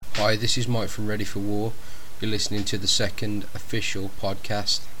Hi, this is Mike from Ready for War. You're listening to the second official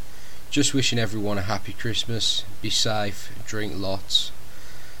podcast. Just wishing everyone a happy Christmas, be safe, drink lots.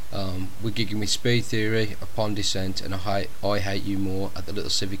 We're gigging with Speed Theory, Upon Descent and I Hate You More at the Little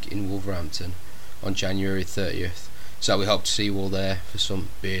Civic in Wolverhampton on January 30th. So we hope to see you all there for some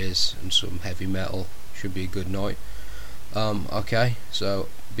beers and some heavy metal. Should be a good night. Okay, so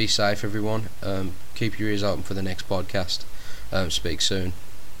be safe everyone. Keep your ears open for the next podcast. Speak soon.